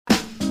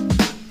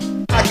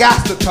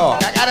got to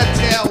talk. I gotta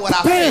tell what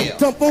I feel.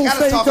 I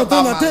gotta talk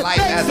about my life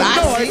as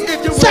I see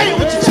it. Say it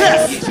with your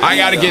chest. I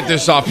gotta get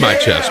this off my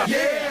chest.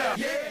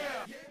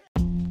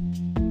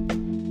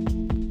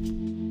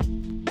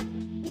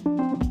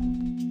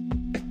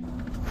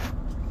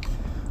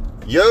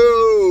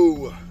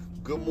 Yo,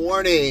 good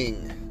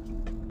morning.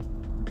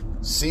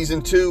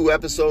 Season 2,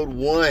 episode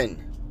 1.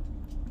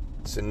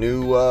 It's a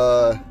new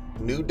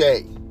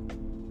day.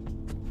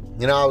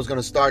 You know, I was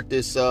gonna start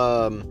this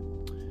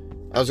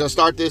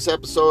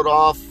episode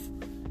off,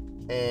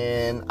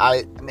 and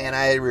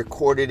I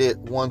recorded it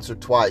once or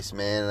twice,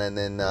 man, and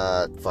then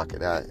fuck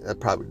it, I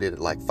probably did it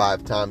like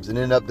 5 times and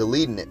ended up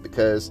deleting it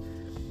because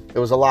it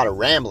was a lot of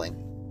rambling.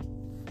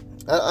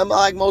 I'm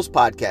like most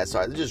podcasts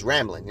are, they're just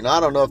rambling. You know, I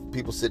don't know if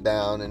people sit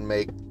down and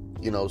make,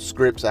 you know,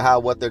 scripts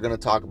of what they're going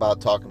to talk about,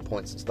 talking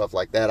points and stuff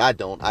like that. I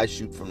don't. I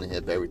shoot from the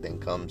hip. Everything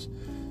comes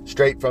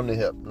straight from the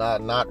hip,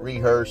 not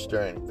rehearsed or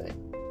anything.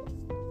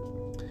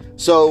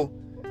 So,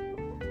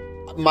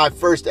 my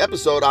first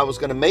episode, I was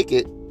going to make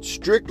it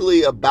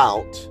strictly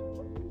about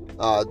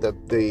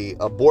the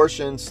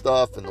abortion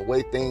stuff and the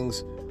way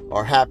things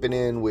are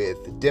happening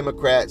with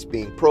Democrats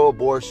being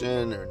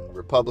pro-abortion and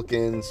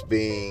Republicans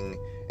being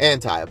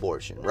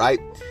anti-abortion, right?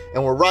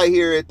 And we're right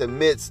here at the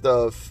midst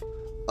of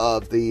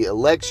the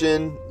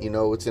election. You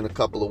know, it's in a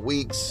couple of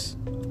weeks,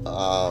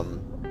 in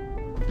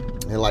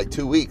like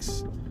 2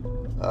 weeks.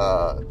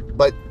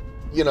 But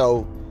you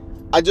know,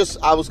 I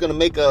was going to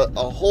make a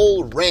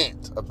whole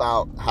rant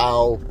about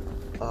how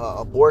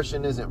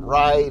abortion isn't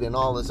right and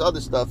all this other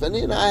stuff. And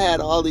then I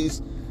had all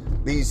these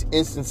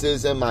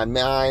instances in my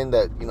mind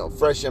that, you know,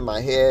 fresh in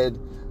my head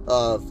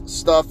of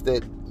stuff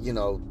that, you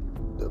know,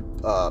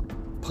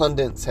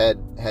 pundits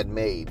had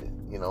made,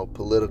 you know,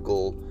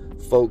 political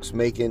folks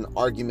making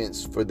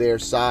arguments for their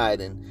side,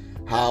 and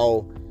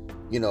how,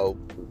 you know,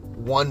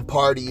 one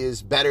party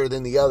is better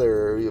than the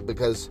other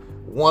because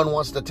one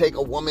wants to take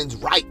a woman's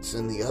rights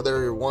and the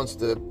other wants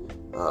to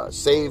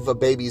save a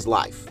baby's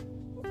life.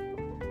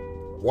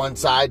 One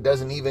side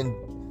doesn't even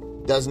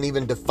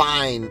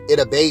define it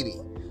a baby.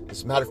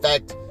 As a matter of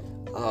fact,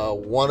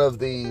 one of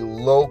the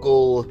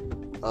local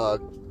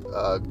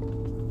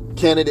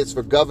candidates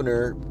for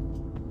governor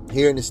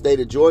here in the state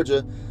of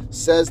Georgia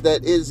says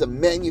that it is a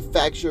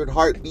manufactured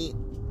heartbeat.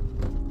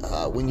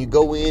 When you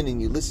go in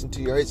and you listen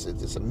to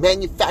it's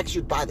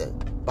manufactured by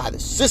the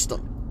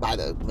system, by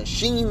the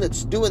machine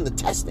that's doing the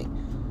testing.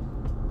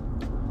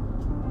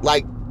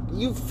 Like,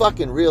 you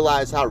fucking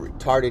realize how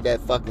retarded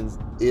that fucking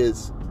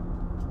is?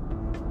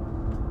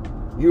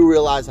 You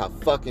realize how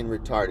fucking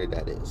retarded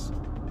that is?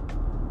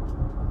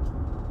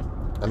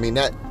 I mean,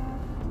 that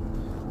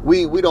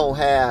we don't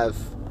have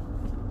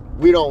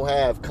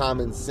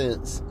common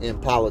sense in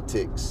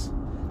politics.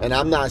 And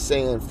I'm not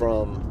saying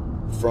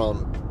from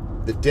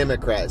the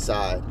Democrat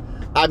side.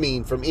 I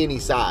mean from any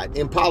side.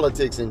 In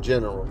politics in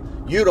general,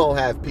 you don't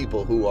have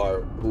people who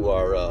are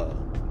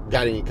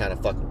got any kind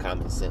of fucking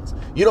common sense.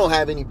 You don't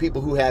have any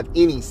people who have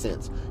any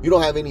sense. You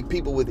don't have any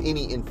people with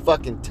any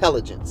fucking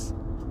intelligence.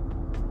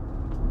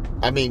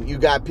 I mean, you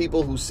got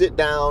people who sit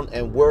down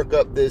and work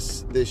up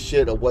this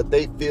shit of what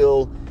they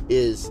feel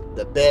is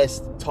the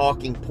best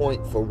talking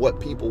point for what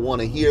people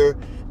want to hear,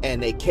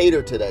 and they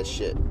cater to that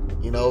shit.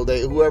 You know,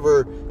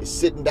 whoever is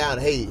sitting down,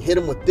 hey, hit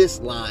them with this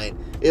line,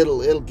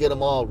 it'll get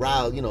them all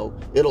riled. You know,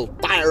 it'll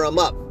fire them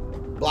up.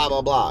 Blah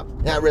blah blah.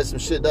 And I read some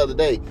shit the other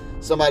day.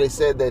 Somebody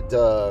said that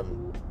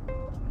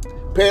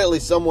apparently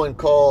someone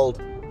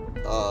called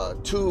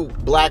 2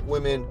 black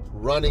women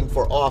running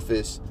for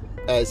office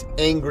as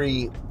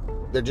angry.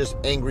 They're just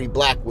angry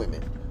black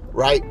women,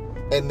 right?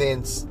 And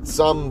then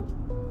some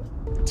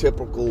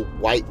typical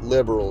white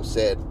liberal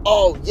said,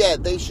 oh yeah,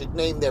 they should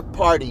name their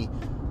party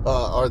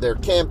or their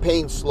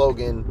campaign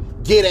slogan,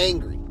 get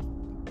angry.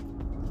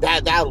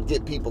 That'll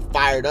get people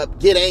fired up.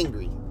 Get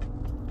angry.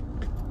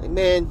 Like,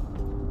 man,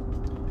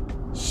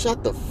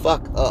 shut the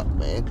fuck up,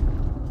 man.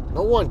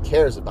 No one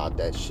cares about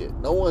that shit.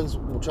 No one's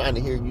trying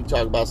to hear you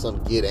talk about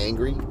something, get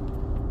angry.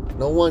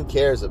 No one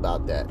cares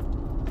about that.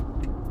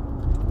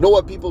 You know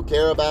what people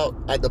care about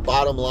at the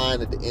bottom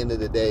line at the end of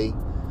the day?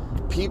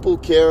 People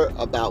care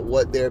about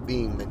what they're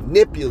being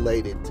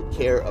manipulated to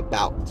care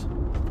about.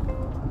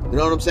 You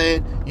know what I'm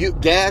saying?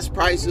 Gas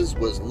prices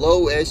was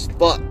low as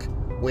fuck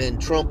when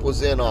Trump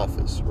was in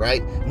office,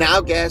 right?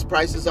 Now gas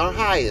prices are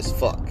high as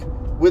fuck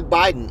with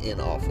Biden in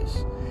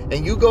office.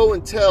 And you go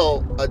and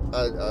tell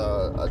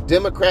a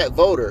Democrat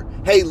voter,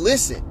 hey,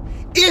 listen,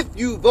 if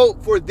you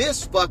vote for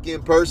this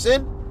fucking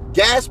person,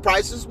 gas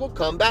prices will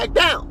come back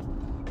down.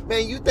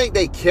 Man, you think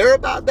they care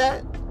about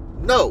that?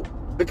 No,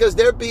 because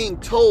they're being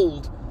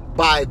told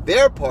by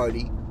their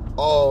party,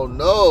 oh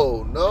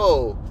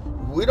no,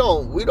 we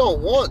don't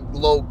want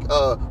low,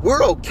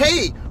 we're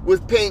okay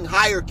with paying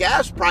higher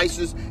gas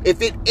prices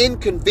if it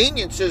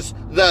inconveniences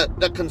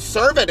the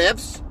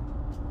conservatives.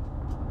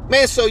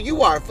 Man, so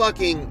you are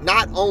fucking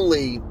not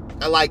only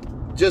like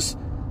just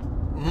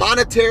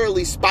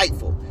monetarily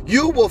spiteful,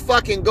 you will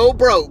fucking go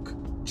broke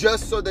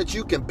just so that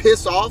you can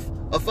piss off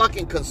a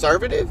fucking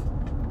conservative?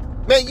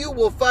 Man, you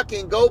will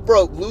fucking go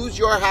broke, lose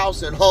your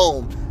house and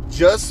home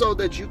just so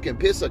that you can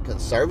piss a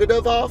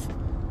conservative off,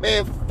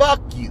 man,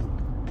 fuck you.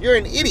 You're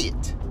an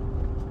idiot.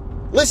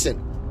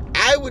 Listen,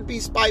 I would be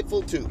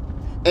spiteful too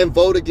and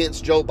vote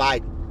against Joe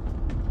Biden.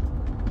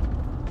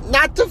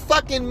 Not to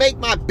fucking make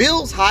my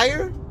bills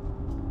higher.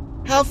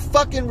 How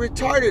fucking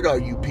retarded are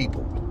you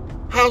people?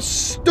 How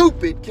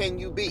stupid can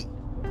you be?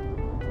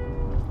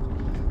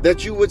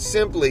 That you would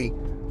simply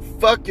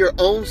fuck your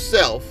own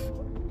self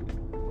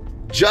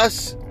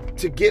just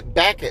to get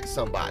back at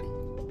somebody.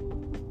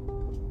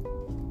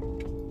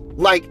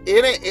 Like,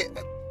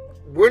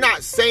 we're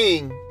not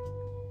saying,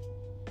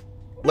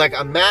 like,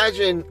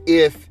 imagine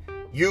if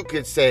you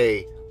could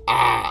say,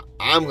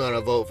 I'm going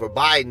to vote for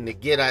Biden to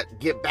get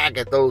back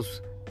at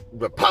those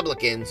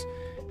Republicans,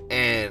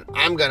 and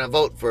I'm going to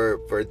vote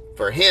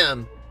for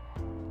him,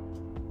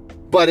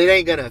 but it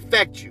ain't going to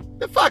affect you.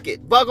 Then fuck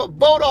it.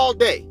 Vote all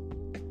day.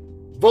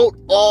 Vote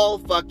all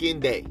fucking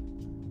day.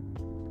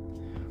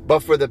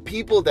 But for the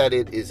people that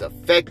it is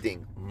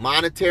affecting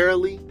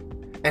monetarily,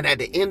 and at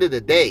the end of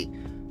the day,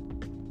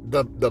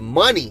 the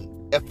money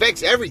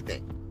affects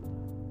everything.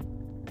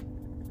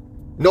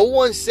 No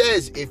one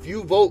says if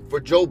you vote for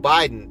Joe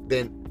Biden,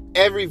 then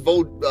every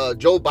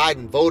Joe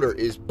Biden voter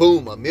is,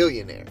 boom, a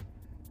millionaire.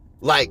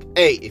 Like,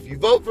 hey, if you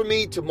vote for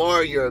me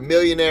tomorrow, you're a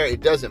millionaire.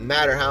 It doesn't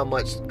matter how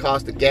much the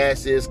cost of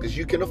gas is because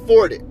you can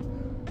afford it.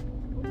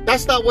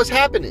 That's not what's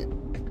happening.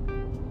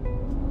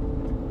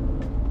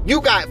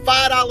 You got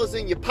 $5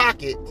 in your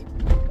pocket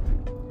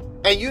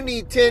and you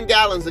need 10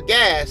 gallons of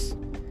gas,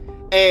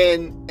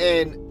 and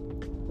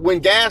when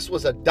gas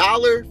was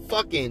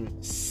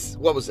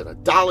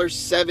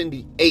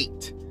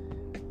 $1.78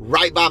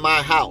 right by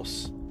my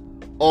house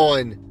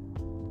on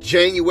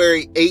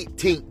January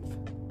 18th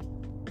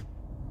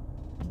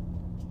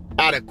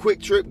at a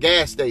Quick Trip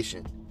gas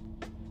station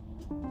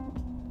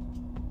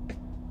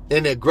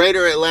in the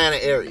greater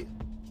Atlanta area.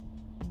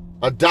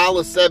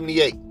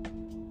 $1.78.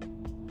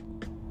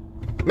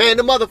 Man,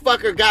 the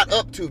motherfucker got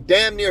up to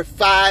damn near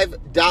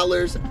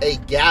 $5 a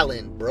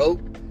gallon, bro.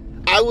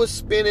 I was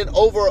spending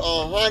over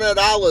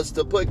 $100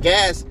 to put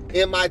gas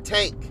in my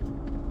tank.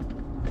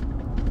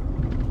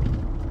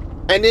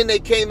 And then they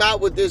came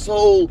out with this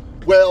whole,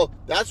 well,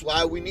 that's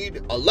why we need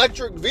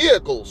electric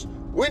vehicles.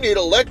 We need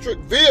electric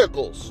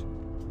vehicles.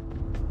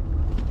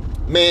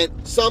 Man,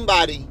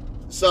 somebody,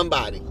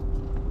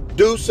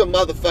 do some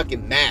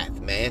motherfucking math,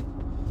 man.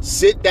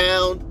 Sit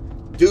down,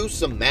 do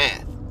some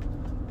math.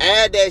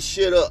 Add that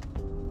shit up.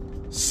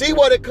 See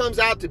what it comes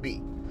out to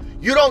be.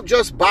 You don't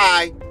just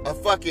buy a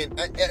fucking,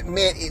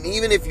 man, and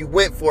even if you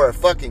went for a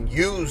fucking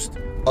used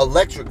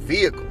electric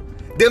vehicle,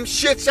 them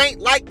shits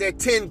ain't like that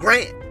 10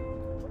 grand.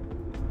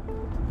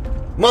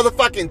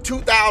 Motherfucking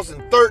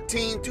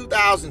 2013,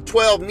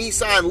 2012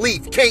 Nissan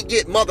Leaf can't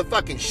get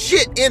motherfucking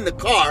shit in the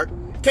car.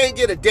 Can't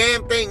get a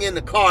damn thing in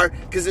the car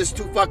because it's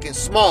too fucking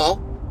small.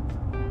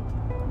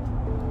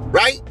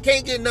 Right?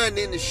 Can't get nothing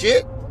in the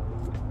shit.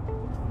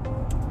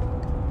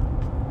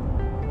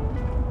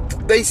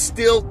 They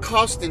still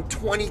costing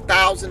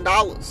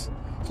 $20,000.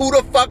 Who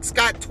the fuck's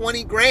got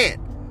 20 grand?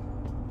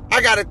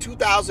 I got a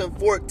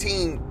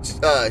 2014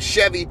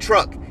 Chevy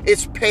truck.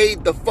 It's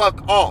paid the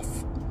fuck off.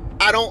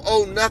 I don't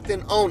owe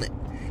nothing on it.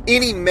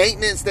 Any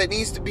maintenance that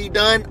needs to be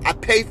done, I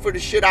pay for the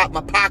shit out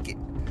my pocket.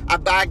 I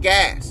buy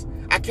gas.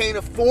 I can't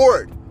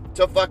afford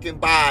to fucking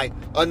buy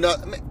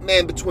another.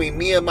 Man, between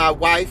me and my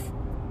wife,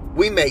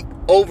 we make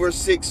over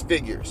 6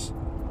 figures.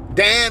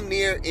 Damn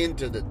near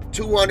into the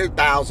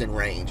 200,000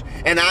 range.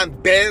 And I'm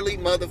barely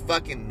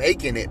motherfucking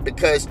making it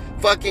because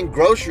fucking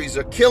groceries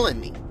are killing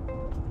me.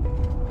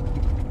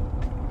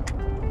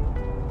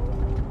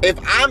 If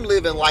I'm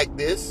living like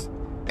this,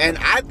 and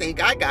I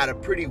think I got a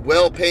pretty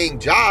well-paying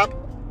job,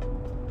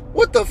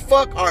 what the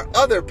fuck are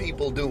other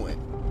people doing?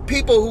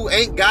 People who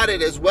ain't got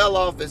it as well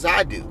off as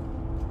I do.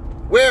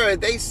 Where are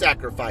they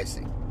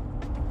sacrificing?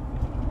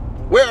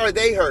 Where are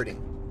they hurting?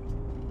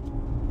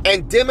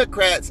 And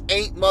Democrats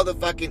ain't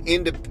motherfucking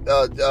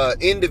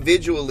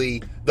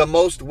individually the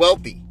most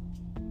wealthy.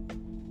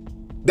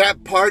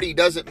 That party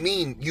doesn't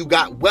mean you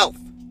got wealth.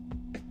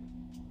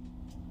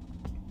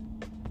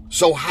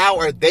 So how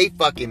are they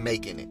fucking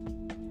making it?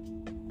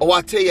 Oh,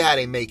 I'll tell you how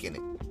they making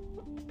it.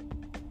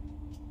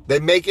 They're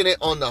making it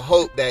on the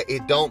hope that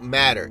it don't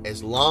matter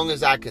as long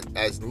as I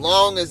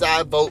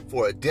vote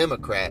for a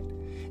Democrat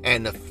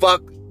and the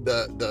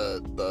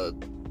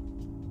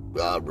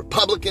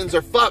Republicans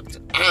are fucked,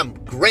 I'm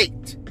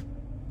great.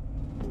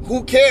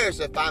 Who cares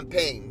if I'm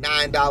paying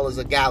 $9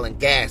 a gallon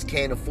gas,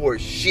 can't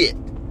afford shit?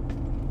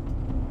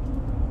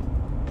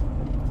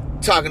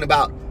 Talking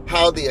about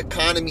how the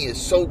economy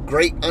is so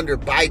great under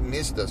Biden,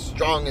 it's the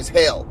strong as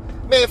hell.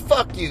 Man,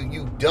 fuck you,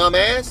 you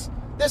dumbass.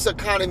 This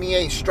economy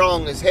ain't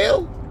strong as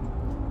hell.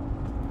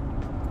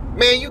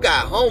 Man, you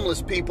got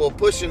homeless people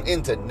pushing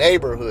into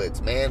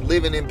neighborhoods, man,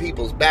 living in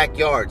people's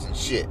backyards and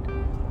shit.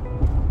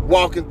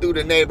 Walking through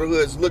the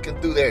neighborhoods, looking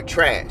through their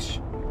trash.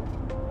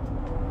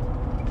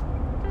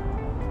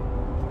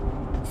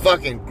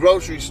 Fucking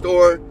grocery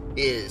store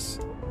is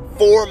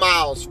 4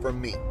 miles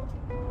from me.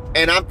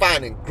 And I'm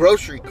finding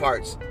grocery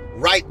carts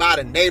right by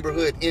the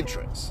neighborhood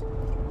entrance.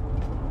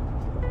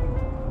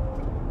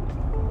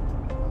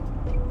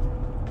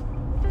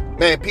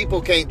 Man,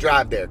 people can't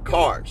drive their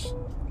cars.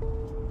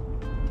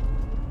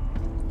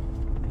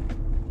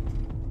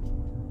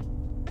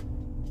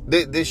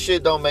 This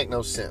shit don't make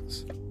no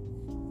sense.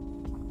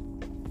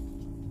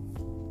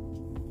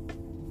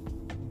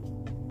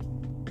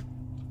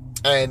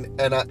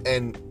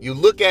 And you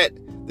look at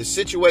the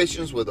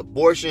situations with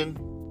abortion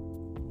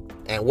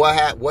and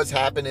what's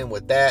happening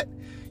with that.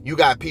 You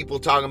got people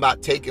talking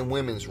about taking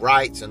women's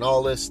rights and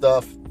all this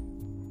stuff.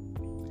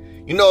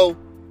 You know,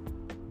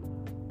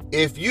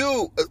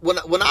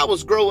 when I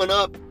was growing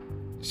up,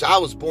 so I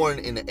was born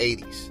in the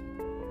 80s,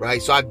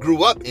 right? So I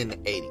grew up in the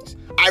 80s.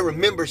 I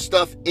remember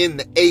stuff in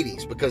the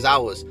 80s because I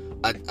was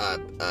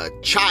a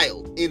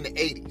child in the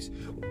 80s.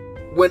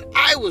 When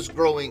I was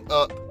growing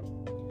up,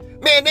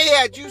 man, they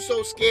had you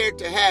so scared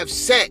to have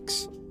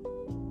sex.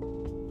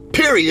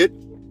 Period.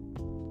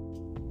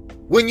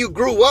 When you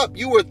grew up,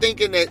 you were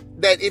thinking that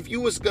if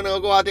you was going to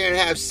go out there and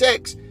have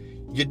sex,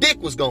 your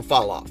dick was going to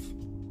fall off.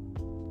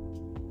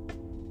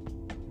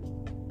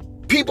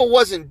 People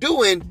wasn't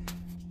doing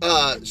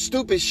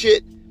stupid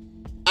shit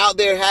out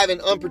there having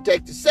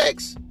unprotected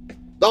sex.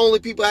 The only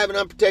people having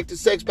unprotected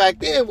sex back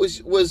then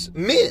was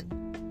men.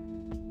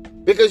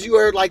 Because you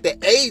heard like the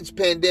AIDS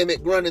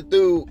pandemic running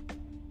through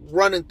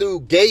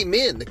gay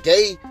men. The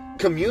gay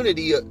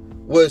community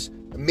was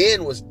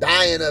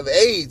dying of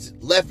AIDS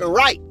left and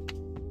right.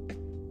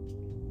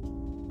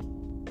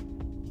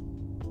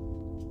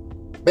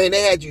 Man,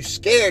 they had you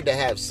scared to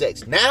have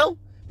sex. Now,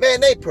 man,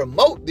 they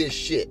promote this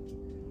shit.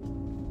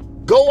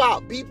 Go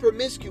out, be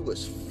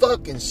promiscuous,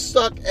 fucking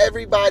suck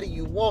everybody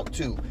you want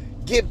to.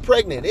 Get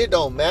pregnant, it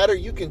don't matter.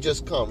 You can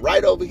just come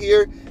right over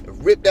here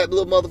and rip that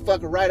little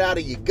motherfucker right out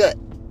of your gut.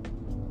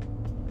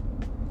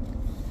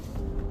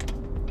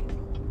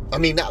 I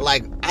mean, not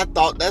like, I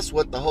thought that's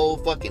what the whole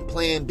fucking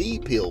Plan B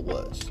pill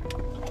was.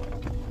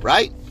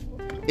 Right?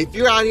 If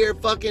you're out here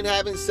fucking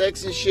having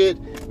sex and shit,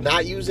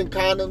 not using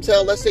condoms,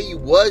 hell, let's say you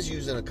was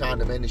using a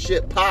condom and the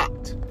shit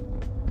popped.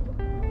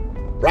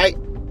 Right?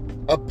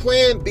 A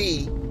Plan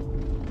B,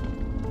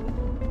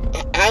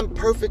 I'm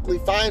perfectly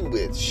fine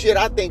with. Shit,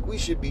 I think we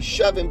should be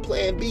shoving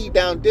Plan B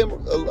down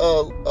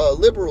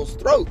liberals'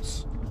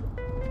 throats.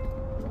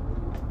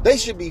 They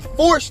should be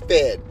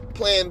force-fed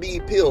Plan B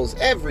pills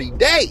every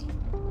day.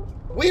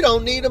 We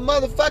don't need a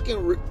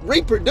motherfucking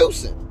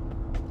reproducing.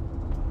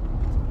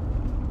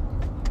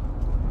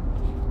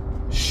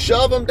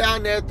 Shove them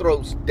down their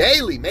throats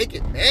daily. Make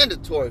it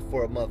mandatory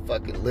for a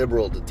motherfucking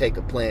liberal to take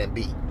a Plan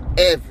B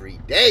every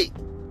day.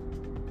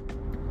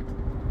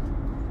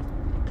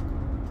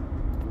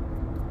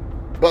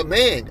 But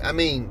man, I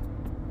mean,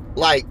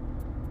 like,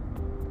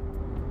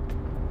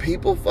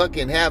 people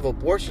fucking have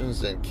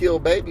abortions and kill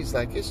babies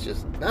like it's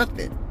just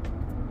nothing.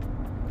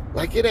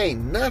 Like it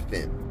ain't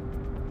nothing.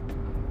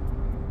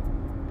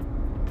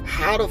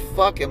 How the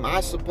fuck am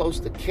I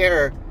supposed to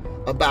care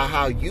about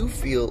how you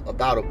feel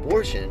about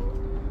abortion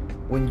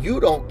when you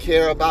don't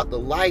care about the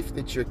life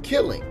that you're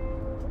killing?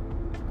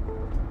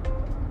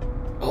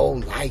 Oh,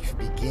 life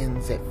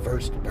begins at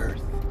first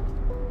birth.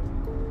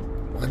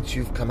 Once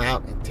you've come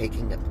out and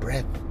taking a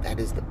breath, that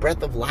is the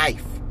breath of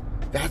life.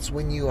 That's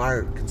when you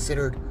are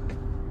considered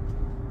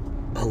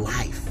a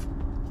life.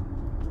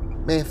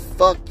 Man,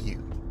 fuck you.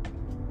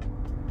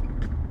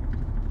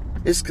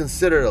 It's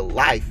considered a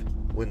life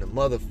when the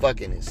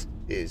motherfucking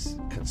is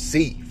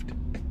conceived.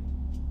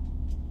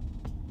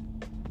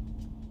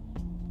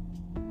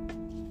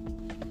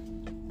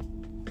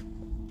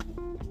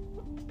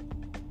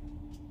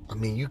 I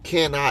mean, you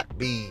can't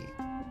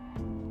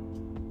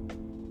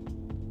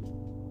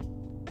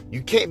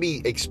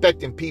be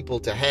expecting people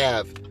to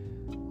have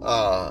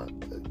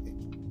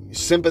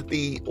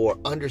sympathy or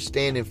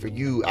understanding for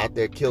you out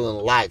there killing a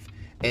life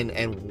and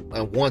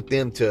want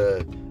them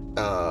to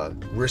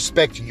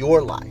respect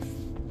your life.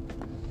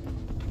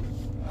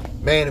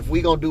 Man, if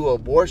we gonna do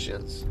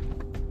abortions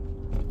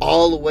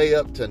all the way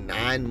up to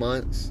 9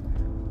 months,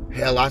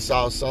 hell, I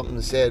saw something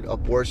that said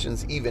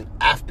abortions even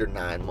after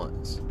 9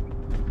 months.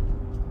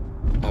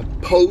 A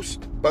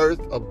post-birth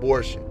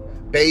abortion.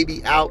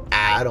 Baby out,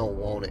 I don't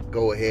want it.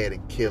 Go ahead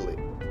and kill it.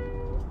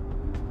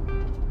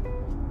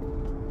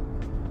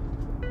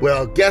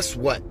 Well, guess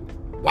what?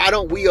 Why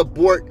don't we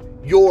abort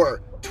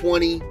your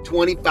 20,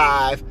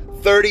 25,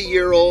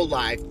 30-year-old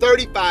life,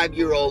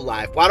 35-year-old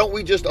life? Why don't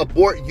we just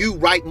abort you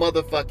right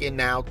motherfucking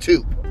now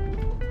too?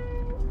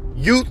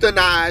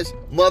 Euthanize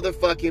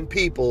motherfucking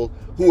people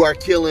who are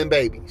killing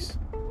babies.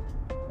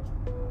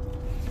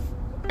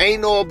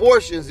 Ain't no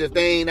abortions if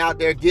they ain't out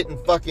there getting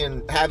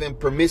fucking having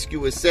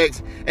promiscuous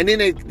sex. And then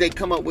they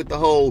come up with the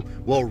whole,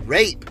 well,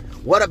 rape.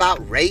 What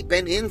about rape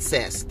and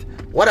incest?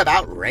 What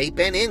about rape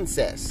and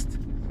incest?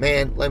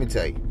 Man, let me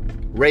tell you,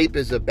 rape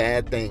is a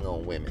bad thing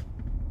on women.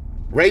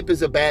 Rape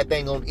is a bad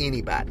thing on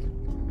anybody.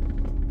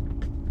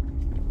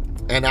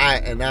 And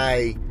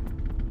I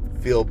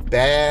feel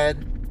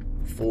bad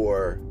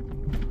for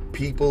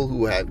people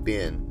who have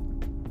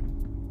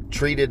been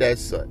treated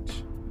as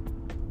such.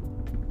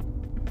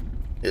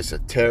 It's a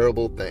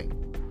terrible thing.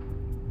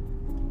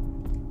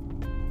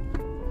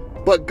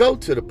 But go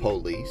to the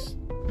police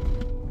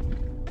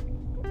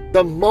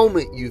the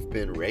moment you've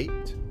been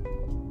raped.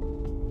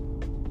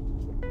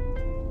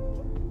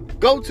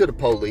 Go to the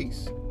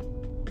police,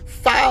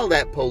 file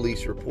that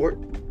police report,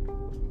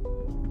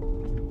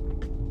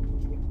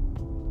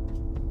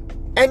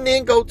 and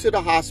then go to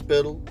the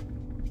hospital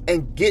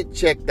and get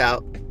checked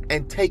out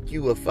and take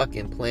you a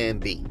fucking plan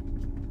B.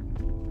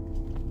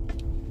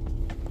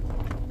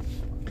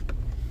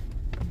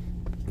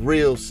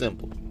 Real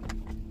simple.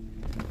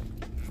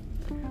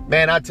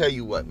 Man, I tell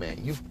you what,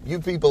 man. You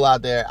people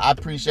out there, I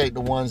appreciate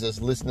the ones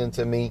that's listening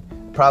to me.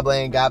 Probably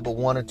ain't got but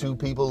 1 or 2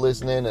 people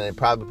listening, and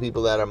probably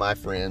people that are my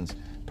friends,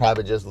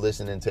 probably just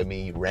listening to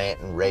me rant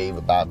and rave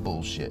about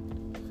bullshit.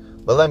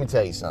 But let me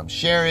tell you something.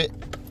 Share it.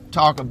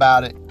 Talk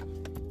about it.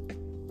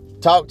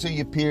 Talk to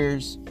your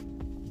peers.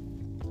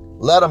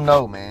 Let them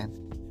know, man.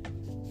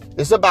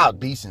 It's about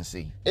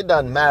decency. It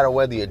doesn't matter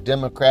whether you're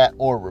Democrat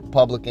or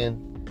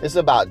Republican. It's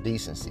about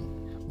decency.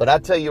 But I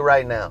tell you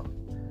right now,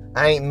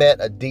 I ain't met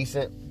a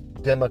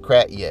decent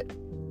Democrat yet.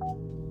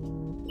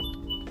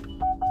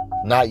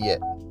 Not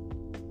yet.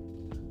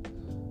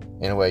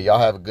 Anyway, y'all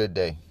have a good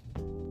day.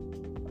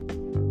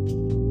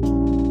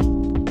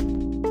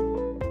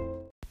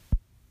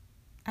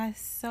 I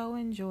so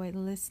enjoyed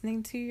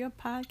listening to your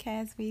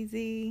podcast,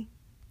 VZ.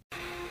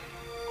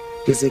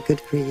 Is it good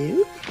for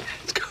you?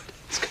 It's good.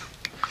 It's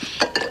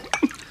good.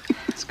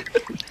 It's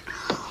good.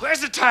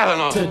 Where's the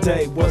Tylenol?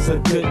 Today was a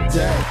good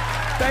day.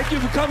 Thank you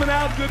for coming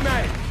out. Good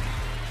night.